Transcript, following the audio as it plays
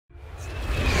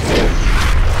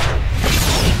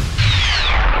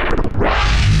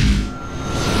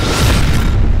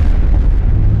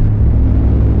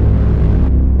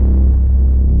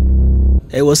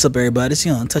Hey, what's up everybody, it's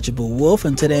TheUntouchableWolf,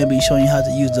 and today I'll be showing you how to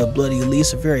use the Bloody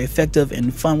Helice, a very effective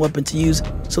and fun weapon to use.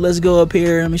 So let's go up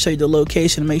here, let me show you the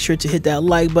location. Make sure to hit that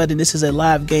like button. This is a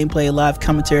live gameplay, live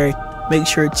commentary. Make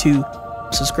sure to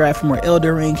subscribe for more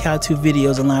Elden Ring how-to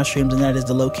videos and live streams, and that is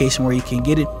the location where you can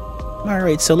get it.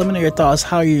 Alright, so let me know your thoughts.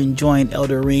 How are you enjoying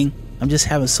Elden Ring? I'm just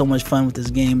having so much fun with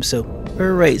this game. So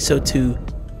alright, so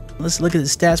let's look at the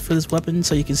stats for this weapon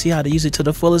so you can see how to use it to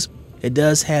the fullest. It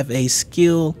does have a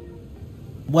skill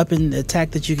weapon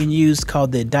attack that you can use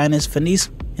called the Dynast Finis,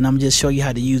 and I'm just showing you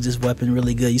how to use this weapon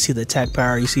really good. You see the attack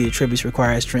power, you see the attributes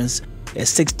required: strength at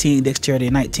 16, dexterity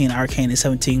at 19, arcane at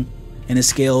 17, and the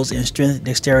scales in strength,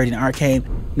 dexterity, and arcane.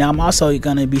 Now I'm also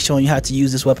going to be showing you how to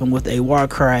use this weapon with a war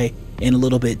cry in a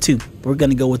little bit too. We're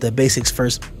going to go with the basics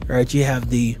first. Alright, you have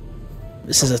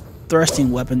this is a thrusting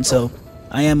weapon, so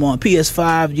I am on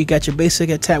PS5. You got your basic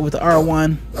attack with the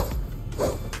R1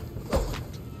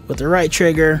 with the right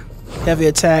trigger, heavy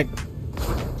attack,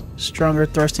 stronger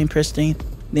thrusting, pristine.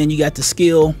 Then you got the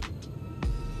skill.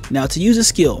 Now to use a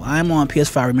skill, I'm on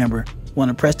PS5, remember, want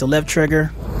to press the left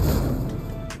trigger.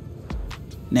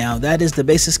 Now that is the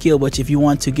basic skill, but if you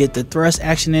want to get the thrust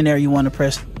action in there, you want to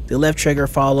press the left trigger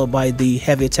followed by the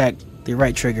heavy attack, the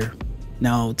right trigger.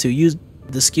 Now to use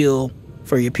the skill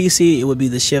for your PC, it would be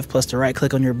the shift plus the right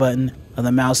click on your button of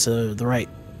the mouse, the right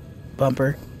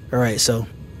bumper. Alright, so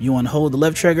you want to hold the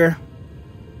left trigger.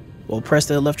 We'll press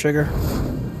the left trigger,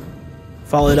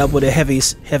 follow it up with a heavy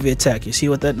attack. You see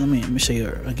what that? Let me show you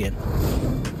again.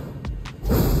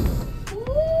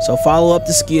 So follow up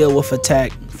the skill with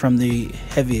attack from the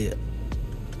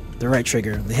right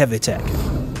trigger, the heavy attack,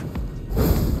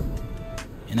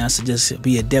 and that's to just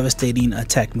be a devastating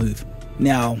attack move.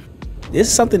 Now this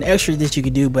is something extra that you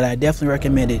can do, but I definitely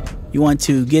recommend it. You want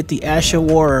to get the Asher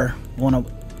War, want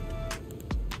to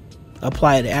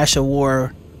apply the Asher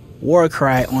War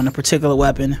cry on a particular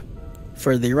weapon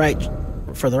for the right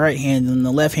hand, and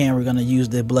the left hand we're going to use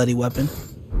the bloody weapon.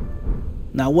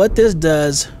 Now what this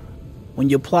does,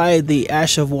 when you apply the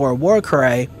Asher war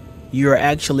cry, you're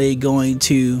actually going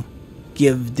to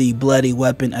give the bloody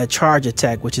weapon a charge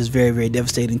attack, which is very, very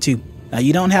devastating too. Now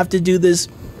you don't have to do this,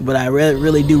 but I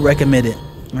really do recommend it.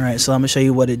 Alright, so I'm going to show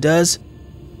you what it does.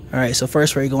 Alright, so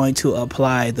first we're going to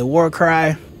apply the war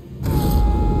cry.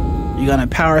 You're gonna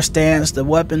power stance the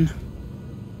weapon,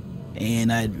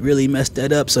 and I really messed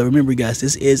that up, so remember guys,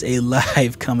 this is a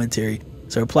live commentary.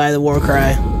 So apply the war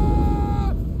cry,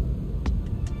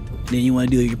 then you want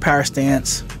to do your power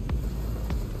stance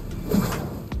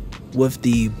with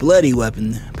the bloody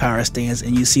weapon power stance,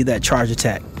 and you see that charge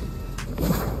attack.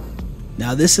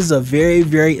 Now this is a very,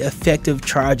 very effective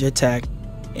charge attack,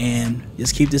 and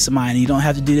just keep this in mind. You don't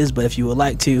have to do this, but if you would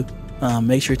like to,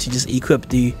 make sure to just equip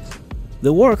the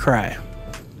war cry,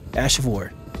 Asher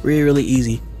War. Really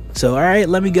easy. So alright,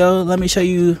 let me show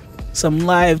you some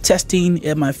live testing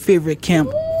at my favorite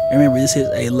camp. Remember, this is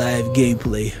a live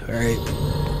gameplay.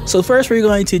 Alright, so first we're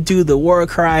going to do the war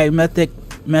cry method,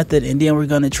 and then we're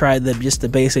going to try just the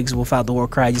basics without the war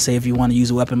cry. Just say if you want to use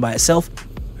a weapon by itself.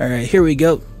 Alright, here we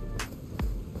go.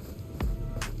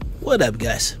 What up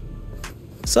guys?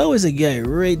 It's always a guy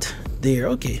right there.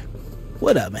 Okay,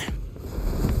 what up man?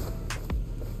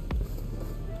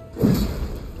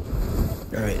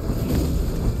 Alright,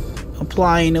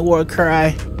 applying the war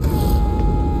cry.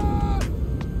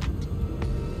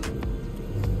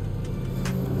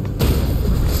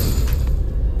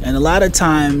 And a lot of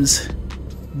times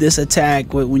this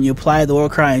attack, when you apply the war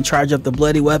cry and charge up the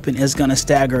bloody weapon, is going to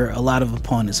stagger a lot of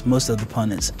opponents, most of the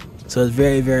opponents. So it's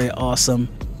very, very awesome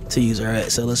to use. Alright,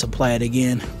 so let's apply it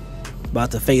again.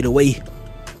 About to fade away.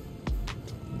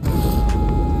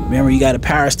 Remember, you got to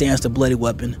power stance the bloody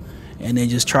weapon, and then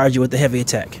just charge it with the heavy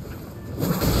attack.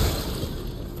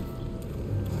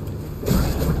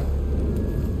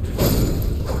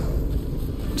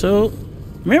 So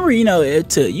remember, you know,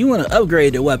 you want to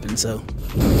upgrade the weapon, so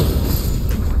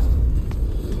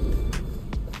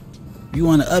you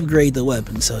want to upgrade the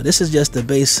weapon. So this is just the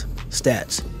base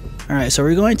stats. Alright, so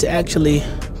we're going to actually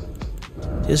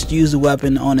just use the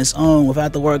weapon on its own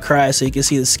without the war cry, so you can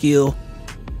see the skill.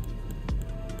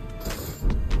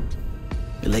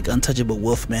 Like Untouchable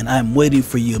Wolf, man, I'm waiting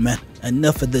for you, man.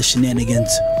 Enough of the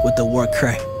shenanigans with the war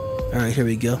cry. Alright, here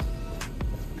we go.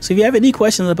 So if you have any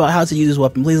questions about how to use this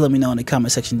weapon, please let me know in the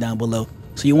comment section down below.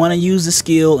 So you want to use the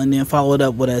skill and then follow it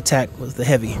up with an attack with the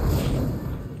heavy.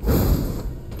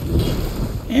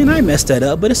 And I messed that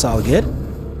up, but it's all good.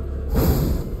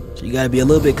 So you got to be a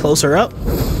little bit closer up.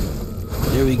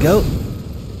 There we go.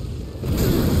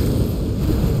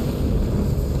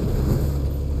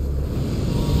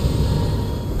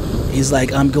 He's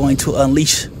like, I'm going to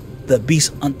unleash the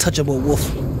beast untouchable wolf.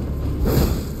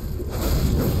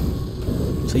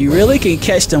 So you really can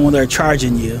catch them when they're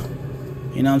charging you.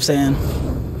 You know what I'm saying?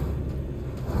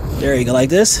 There you go, like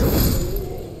this.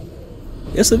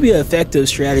 This would be an effective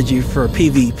strategy for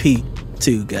PvP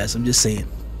too, guys. I'm just saying.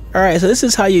 Alright, so this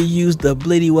is how you use the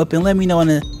Blitty weapon. Let me know in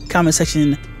the comment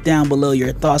section down below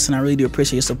your thoughts, and I really do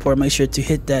appreciate your support. Make sure to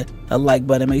hit that like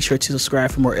button. Make sure to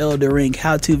subscribe for more Elden Ring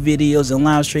how-to videos and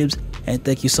live streams. And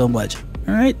thank you so much.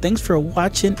 Alright, thanks for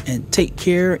watching, and take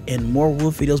care, and more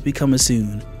wolf videos be coming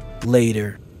soon.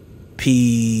 Later.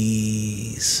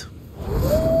 Peace.